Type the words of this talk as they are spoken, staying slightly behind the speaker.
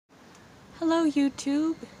Hello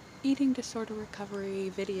YouTube! Eating disorder recovery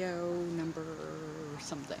video number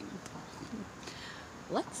something.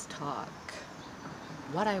 Let's talk.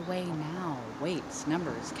 What I weigh now, weights,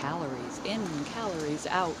 numbers, calories in, calories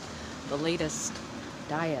out, the latest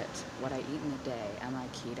diet, what I eat in a day. Am I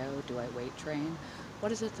keto? Do I weight train?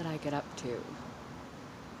 What is it that I get up to?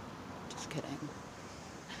 Just kidding.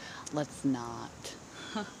 Let's not.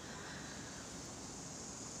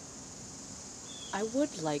 I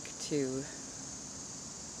would like to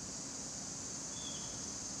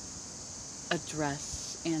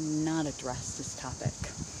address and not address this topic.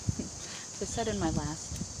 As I said in my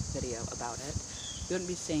last video about it, you wouldn't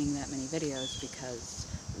be seeing that many videos because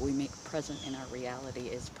we make present in our reality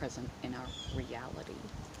is present in our reality.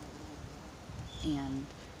 And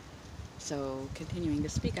so continuing to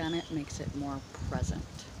speak on it makes it more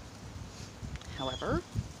present. However,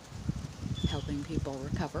 helping people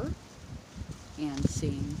recover and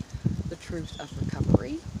seeing the truth of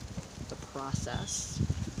recovery, the process,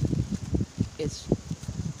 is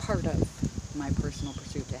part of my personal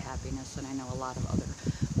pursuit to happiness, and I know a lot of other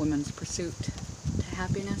women's pursuit to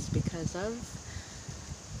happiness because of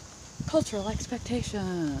cultural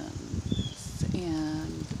expectations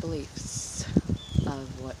and beliefs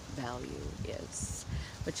of what value is.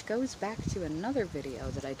 Which goes back to another video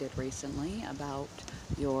that I did recently about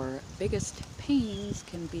your biggest pains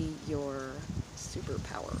can be your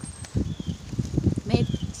superpower. Made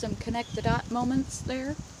some connect the dot moments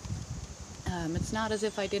there. It's not as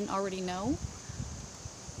if I didn't already know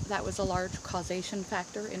that was a large causation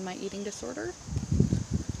factor in my eating disorder,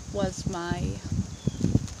 was my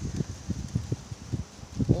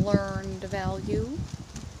learned value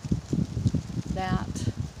that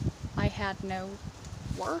I had no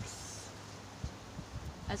worth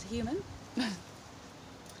as a human.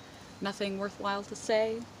 Nothing worthwhile to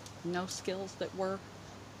say, no skills that were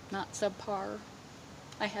not subpar.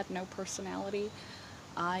 I had no personality.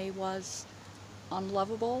 I was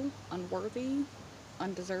unlovable, unworthy,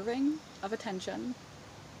 undeserving of attention,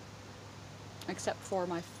 except for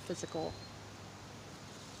my physicalness.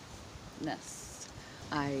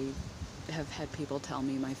 I have had people tell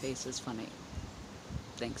me my face is funny.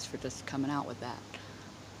 Thanks for just coming out with that.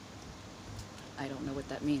 I don't know what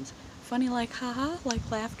that means. Funny like haha,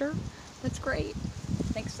 like laughter? That's great.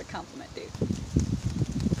 Thanks for the compliment, dude.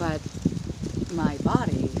 But my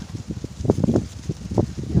body,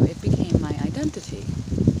 it became my identity.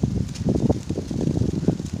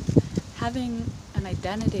 Having an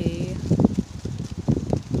identity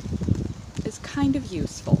is kind of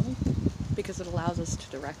useful because it allows us to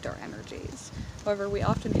direct our energies. However, we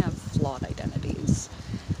often have flawed identities,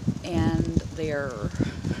 and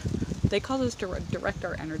they cause us to direct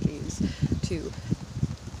our energies to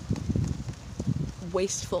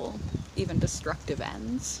wasteful, even destructive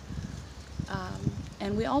ends.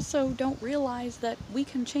 And we also don't realize that we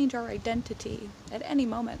can change our identity at any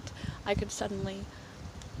moment. I could suddenly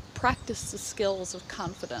practice the skills of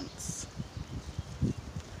confidence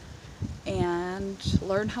and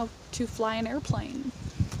learn how to fly an airplane.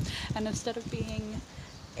 And instead of being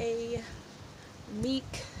a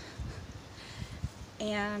meek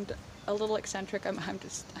and a little eccentric,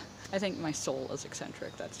 I think my soul is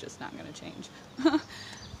eccentric. That's just not going to change.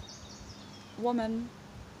 Woman,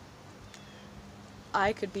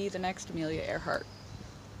 I could be the next Amelia Earhart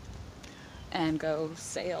and go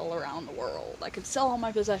sail around the world. I could sell all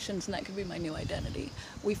my possessions and that could be my new identity.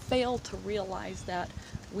 We fail to realize that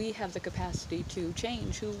we have the capacity to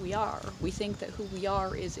change who we are. We think that who we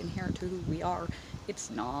are is inherent to who we are. It's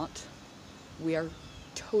not. We are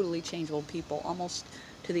totally changeable people, almost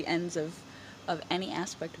to the ends of any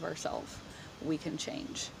aspect of ourselves. We can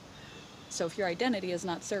change. So if your identity is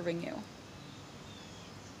not serving you,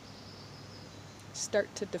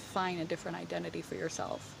 start to define a different identity for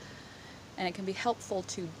yourself. And it can be helpful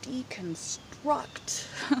to deconstruct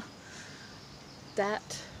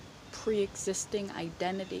that pre-existing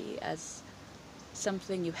identity as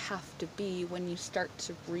something you have to be when you start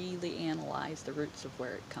to really analyze the roots of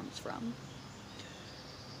where it comes from.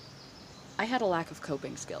 I had a lack of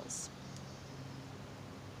coping skills.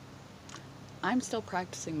 I'm still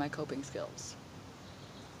practicing my coping skills.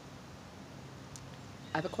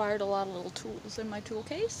 I've acquired a lot of little tools in my tool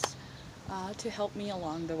case to help me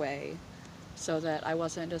along the way so that I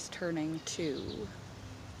wasn't just turning to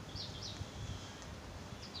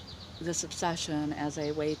this obsession as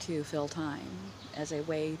a way to fill time, as a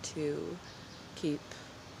way to keep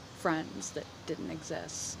friends that didn't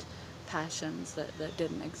exist, passions that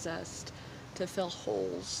didn't exist, to fill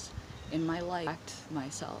holes in my life,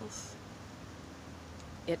 myself.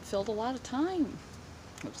 It filled a lot of time.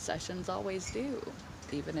 Obsessions always do.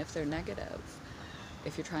 even if they're negative.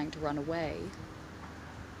 If you're trying to run away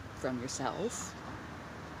from yourself,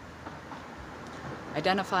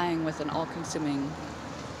 identifying with an all-consuming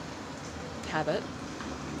habit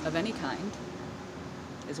of any kind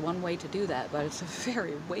is one way to do that, but it's a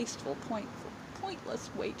very wasteful, pointless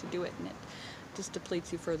way to do it, and it just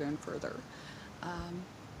depletes you further and further.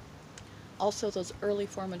 Also, those early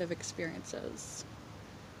formative experiences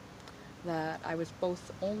that I was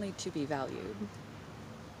both only to be valued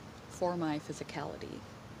for my physicality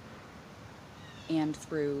and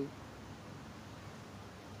through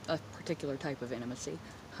a particular type of intimacy.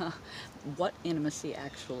 What intimacy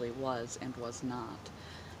actually was and was not.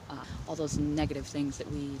 All those negative things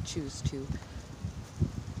that we choose to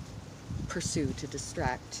pursue, to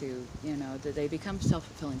distract, to, they become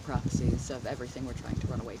self-fulfilling prophecies of everything we're trying to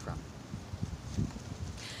run away from.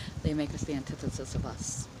 They make us the antithesis of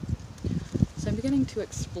us. So I'm beginning to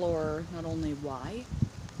explore not only why,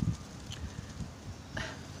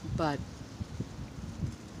 but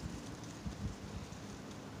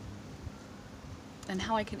and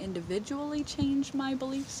how I can individually change my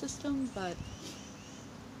belief system, but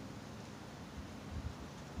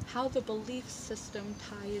how the belief system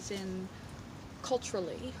ties in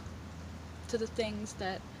culturally to the things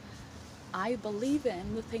that I believe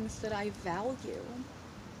in, the things that I value.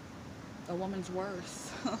 A woman's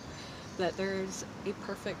worth, that there's a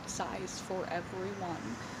perfect size for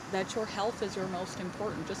everyone, that your health is your most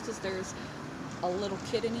important. Just as there's a little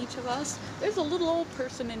kid in each of us, there's a little old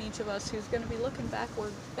person in each of us who's going to be looking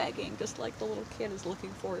backward, begging, just like the little kid is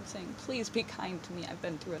looking forward, saying, please be kind to me, I've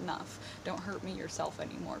been through enough, don't hurt me yourself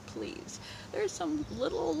anymore, please. There's some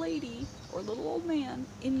little old lady or little old man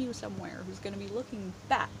in you somewhere who's going to be looking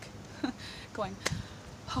back, going,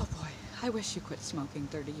 oh boy, I wish you quit smoking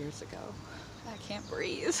 30 years ago. I can't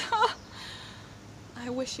breathe.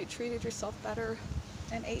 I wish you treated yourself better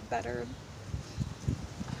and ate better.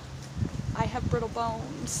 I have brittle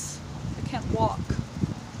bones. I can't walk.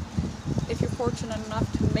 If you're fortunate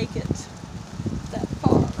enough to make it that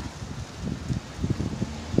far,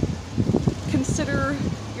 consider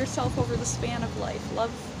yourself over the span of life.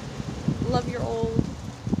 Love your old,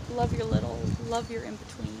 love your little, love your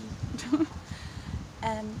in-between.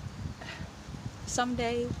 And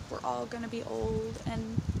someday we're all going to be old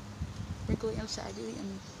and wrinkly and saggy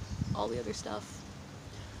and all the other stuff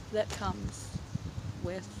that comes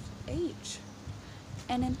with age.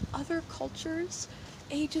 And in other cultures,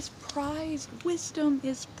 age is prized, wisdom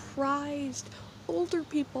is prized, older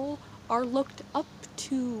people are looked up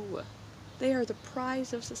to. They are the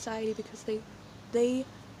prize of society because they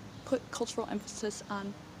put cultural emphasis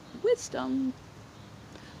on wisdom,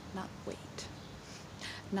 not weight,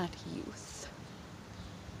 not youth,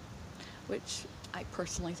 which I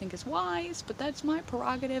personally think is wise, but that's my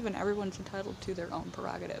prerogative, and everyone's entitled to their own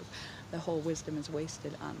prerogative. The whole wisdom is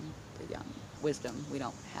wasted on the young. Wisdom, we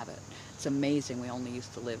don't have it. It's amazing we only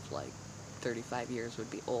used to live like 35 years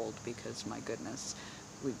would be old, because my goodness,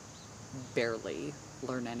 we barely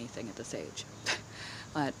learn anything at this age.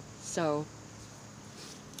 So,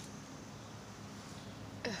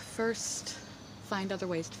 first, find other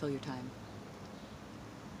ways to fill your time.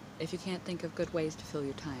 If you can't think of good ways to fill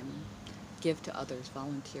your time, give to others,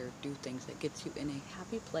 volunteer, do things that gets you in a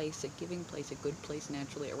happy place, a giving place, a good place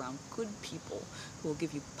naturally around good people who will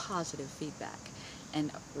give you positive feedback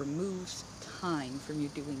and removes time from you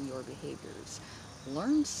doing your behaviors.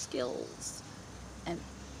 Learn skills and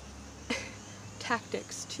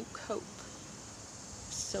tactics to cope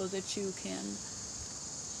so that you can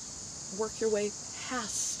work your way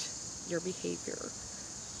past your behavior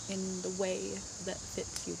in the way that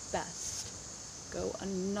fits you best. Go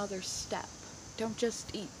another step. Don't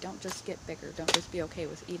just eat. Don't just get bigger. Don't just be okay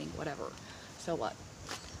with eating whatever. So what?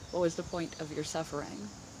 What was the point of your suffering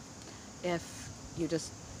if you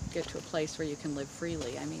just get to a place where you can live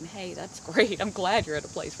freely? I mean, hey, that's great. I'm glad you're at a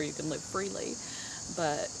place where you can live freely.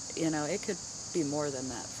 But, it could be more than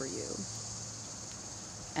that for you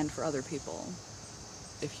and for other people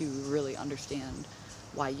if you really understand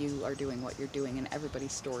why you are doing what you're doing, and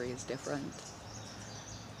everybody's story is different.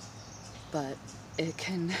 But it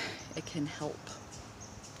can help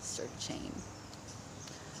start a chain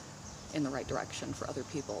in the right direction for other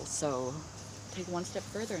people. So take one step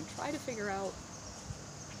further and try to figure out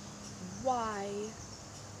why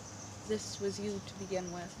this was you to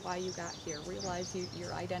begin with, why you got here. Realize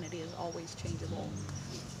your identity is always changeable.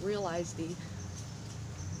 Realize the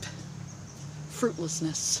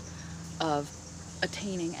fruitlessness of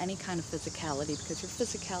attaining any kind of physicality, because your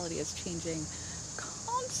physicality is changing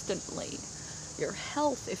constantly. Your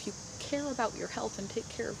health, if you care about your health and take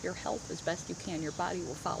care of your health as best you can, your body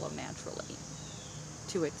will follow naturally.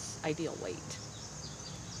 to its ideal weight.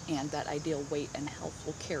 And that ideal weight and health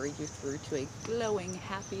will carry you through to a glowing,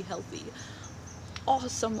 happy, healthy,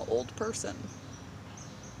 awesome old person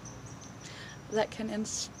that can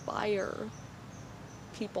inspire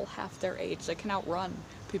people half their age, that can outrun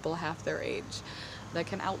people half their age, that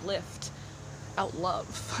can outlift,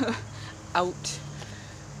 outlove, out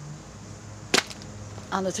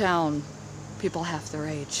on the town people half their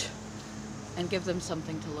age, and give them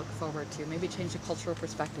something to look forward to. Maybe change the cultural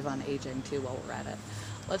perspective on aging too while we're at it.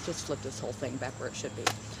 Let's just flip this whole thing back where it should be.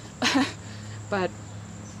 But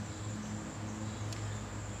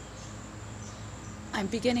I'm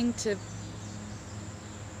beginning to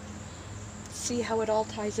see how it all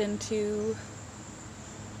ties into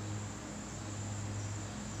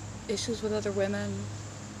issues with other women,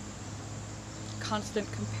 constant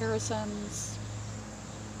comparisons,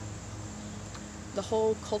 the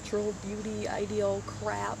whole cultural beauty ideal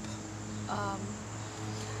crap,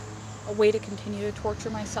 a way to continue to torture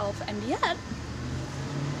myself, and yet,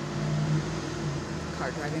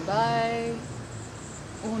 car driving by,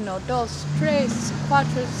 1, 2, 3, 4,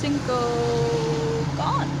 5,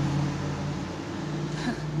 gone.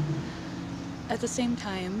 At the same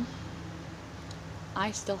time,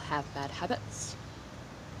 I still have bad habits.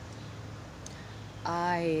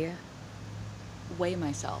 I weigh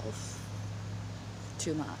myself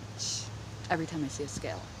too much every time I see a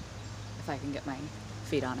scale. If I can get my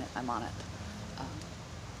feet on it, I'm on it.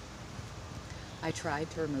 I tried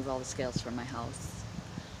to remove all the scales from my house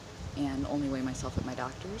and only weigh myself at my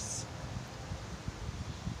doctor's,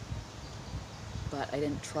 but I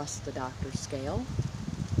didn't trust the doctor's scale.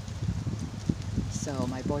 So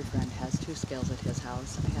my boyfriend has 2 scales at his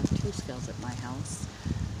house. I have 2 scales at my house.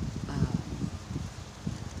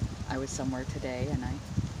 I was somewhere today and I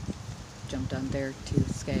jumped on their 2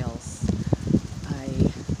 scales.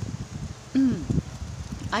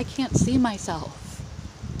 I can't see myself.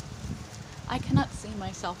 I cannot see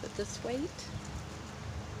myself at this weight.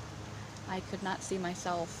 I could not see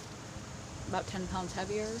myself about 10 pounds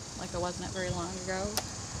heavier, like I was not very long ago.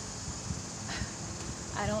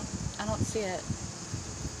 I don't see it.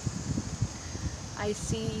 I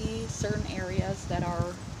see certain areas that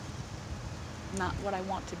are not what I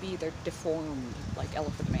want to be. They're deformed, like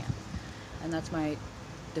Elephant Man. And that's my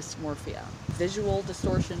dysmorphia. Visual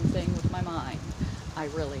distortion thing with my mind. I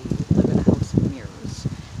really live in a house of mirrors.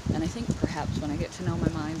 And I think perhaps when I get to know my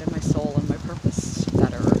mind and my soul and my purpose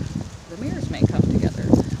better, the mirrors may come together.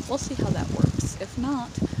 We'll see how that works. If not,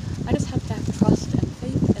 I just have to have trust and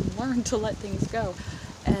faith and learn to let things go.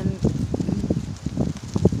 And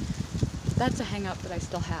that's a hang-up that I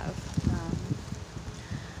still have.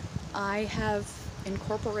 I have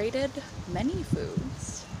incorporated many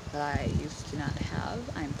foods that I used to not have.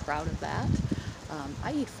 I'm proud of that.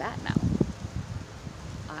 I eat fat now.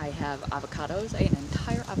 I have avocados. I ate an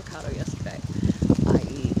entire avocado yesterday. I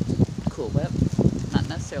eat Cool Whip. Not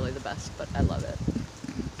necessarily the best, but I love it.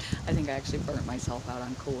 I think I actually burnt myself out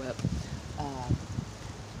on Cool Whip.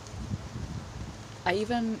 I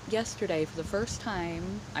even, yesterday, for the first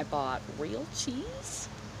time, I bought real cheese.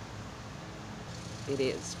 It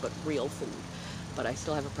is, but real food. But I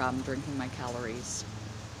still have a problem drinking my calories.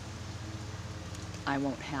 I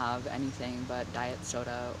won't have anything but diet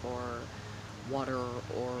soda or water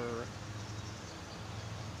or,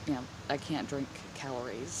 you know, I can't drink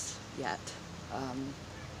calories yet.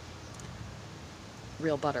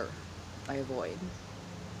 Real butter, I avoid.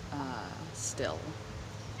 Still,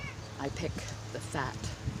 I pick the fat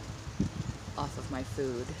off of my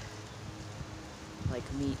food, like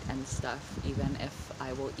meat and stuff, even if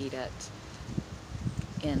I will eat it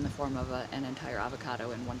in the form of an entire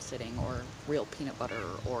avocado in one sitting, or real peanut butter,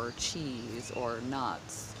 or cheese, or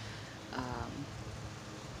nuts.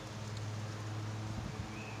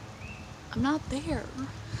 I'm not there.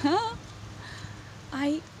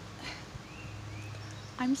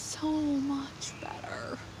 I'm so much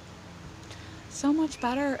better. So much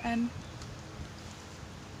better, and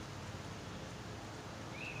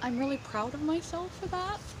I'm really proud of myself for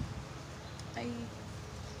that.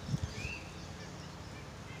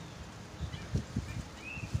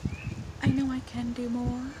 I know I can do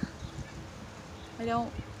more.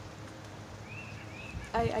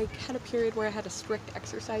 I had a period where I had a strict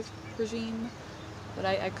exercise regime, but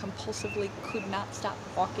I compulsively could not stop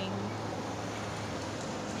walking.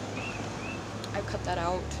 I've cut that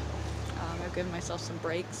out. I've given myself some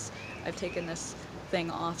breaks. I've taken this thing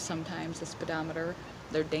off sometimes, the speedometer.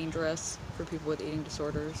 They're dangerous for people with eating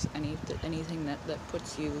disorders. Anything that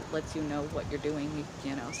lets you know what you're doing,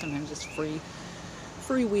 you know, sometimes just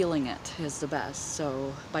freewheeling it is the best.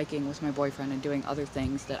 So biking with my boyfriend and doing other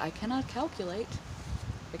things that I cannot calculate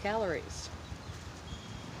the calories.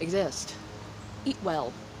 Exist. Eat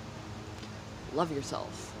well. Love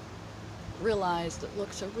yourself. Realize that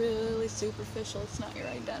looks are really superficial. It's not your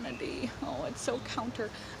identity. Oh, it's so counter.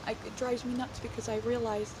 It drives me nuts because I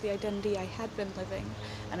realize the identity I had been living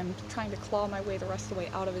and I'm trying to claw my way the rest of the way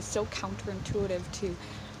out of is so counterintuitive to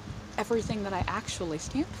everything that I actually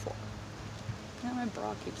stand for. Now my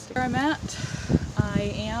bra keeps sticking. Where I'm at,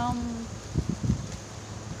 I am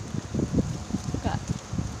got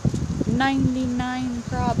 99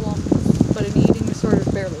 problems, but an eating disorder is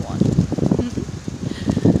barely one.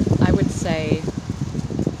 I would say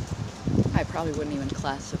I probably wouldn't even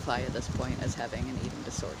classify at this point as having an eating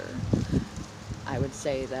disorder. I would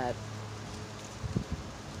say that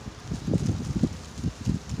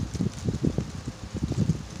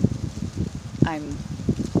I'm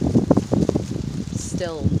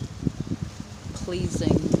still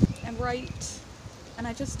pleasing and right, and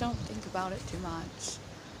I just don't think about it too much.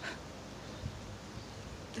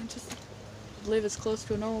 And just live as close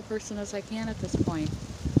to a normal person as I can at this point.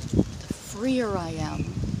 The freer I am,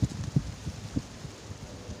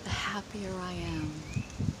 the happier I am,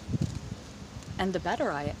 and the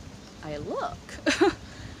better I look.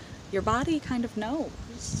 Your body kind of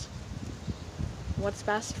knows what's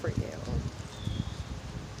best for you.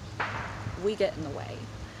 We get in the way.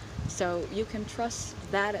 So you can trust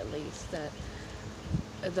that at least, that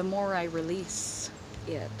the more I release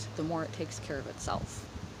it, the more it takes care of itself.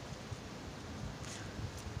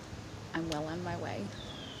 I'm well on my way.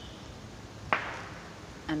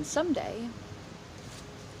 And someday,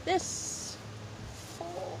 this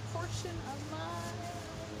whole portion of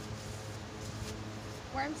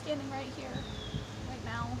where I'm standing right here, right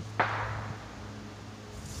now,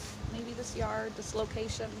 maybe this yard, this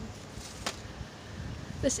location,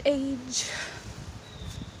 this age,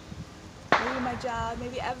 maybe my job,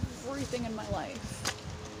 maybe everything in my life,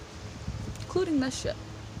 including this shit,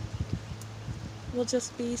 will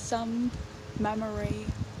just be some memory.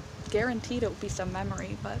 Guaranteed it will be some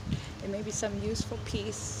memory, but it may be some useful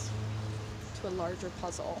piece to a larger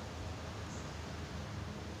puzzle.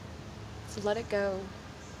 So let it go.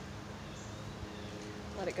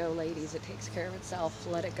 Let it go, ladies. It takes care of itself.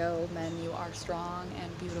 Let it go, men. You are strong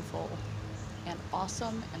and beautiful and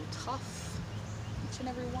awesome and tough, each and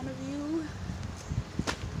every one of you.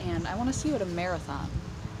 And I want to see you at a marathon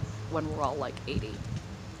when we're all like 80.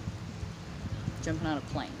 Jumping out of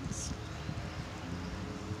planes.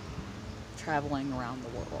 Traveling around the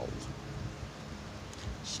world.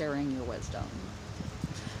 Sharing your wisdom.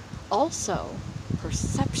 Also,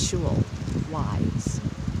 perceptual wise.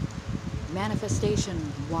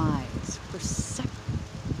 Manifestation wise. Perceptions.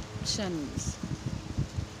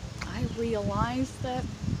 I realize that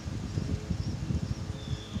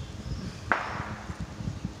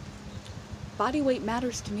body weight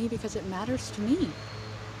matters to me because it matters to me.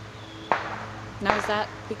 Now, is that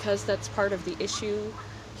because that's part of the issue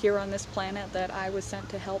here on this planet that I was sent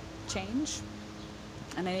to help change?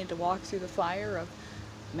 And I need to walk through the fire of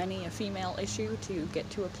many a female issue to get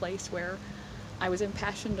to a place where I was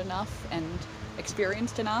impassioned enough and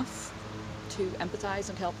experienced enough to empathize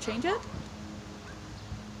and help change it?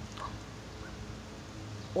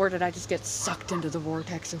 Or did I just get sucked into the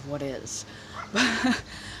vortex of what is?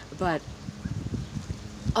 But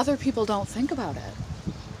other people don't think about it.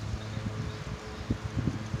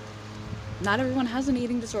 Not everyone has an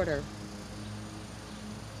eating disorder.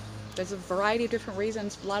 There's a variety of different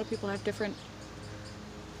reasons. A lot of people have different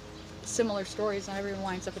similar stories. Not everyone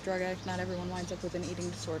winds up a drug addict. Not everyone winds up with an eating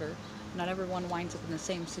disorder. Not everyone winds up in the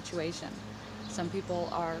same situation. Some people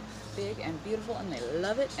are big and beautiful and they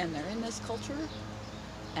love it and they're in this culture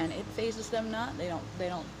and it phases them not. They don't,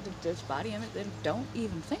 this body image, they don't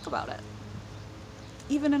even think about it.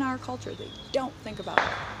 Even in our culture, they don't think about it.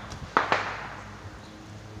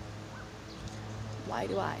 Why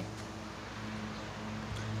do I?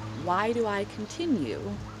 Why do I continue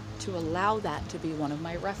to allow that to be one of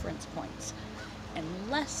my reference points?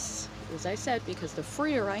 Unless, as I said, because the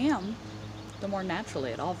freer I am, the more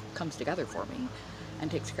naturally it all comes together for me and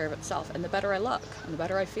takes care of itself. And the better I look, and the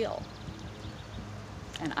better I feel.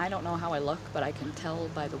 And I don't know how I look, but I can tell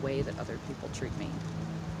by the way that other people treat me.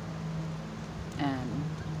 And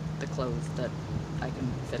the clothes that I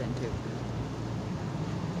can fit into.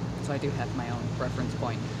 So I do have my own reference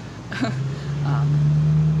point.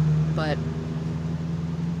 But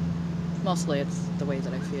mostly it's the way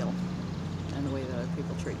that I feel and the way that other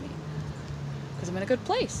people treat me. Because I'm in a good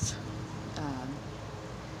place.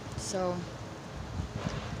 So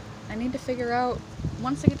I need to figure out,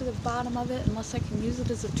 once I get to the bottom of it, unless I can use it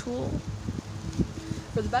as a tool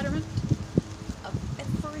for the betterment of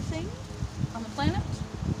everything on the planet,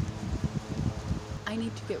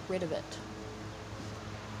 need to get rid of it.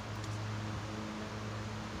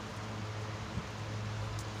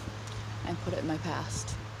 And put it in my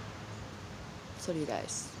past. So do you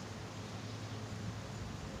guys.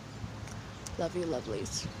 Love you,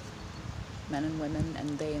 lovelies. Men and women, and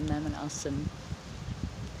they and them and us and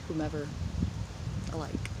whomever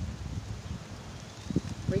alike.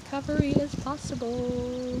 Recovery is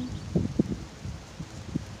possible.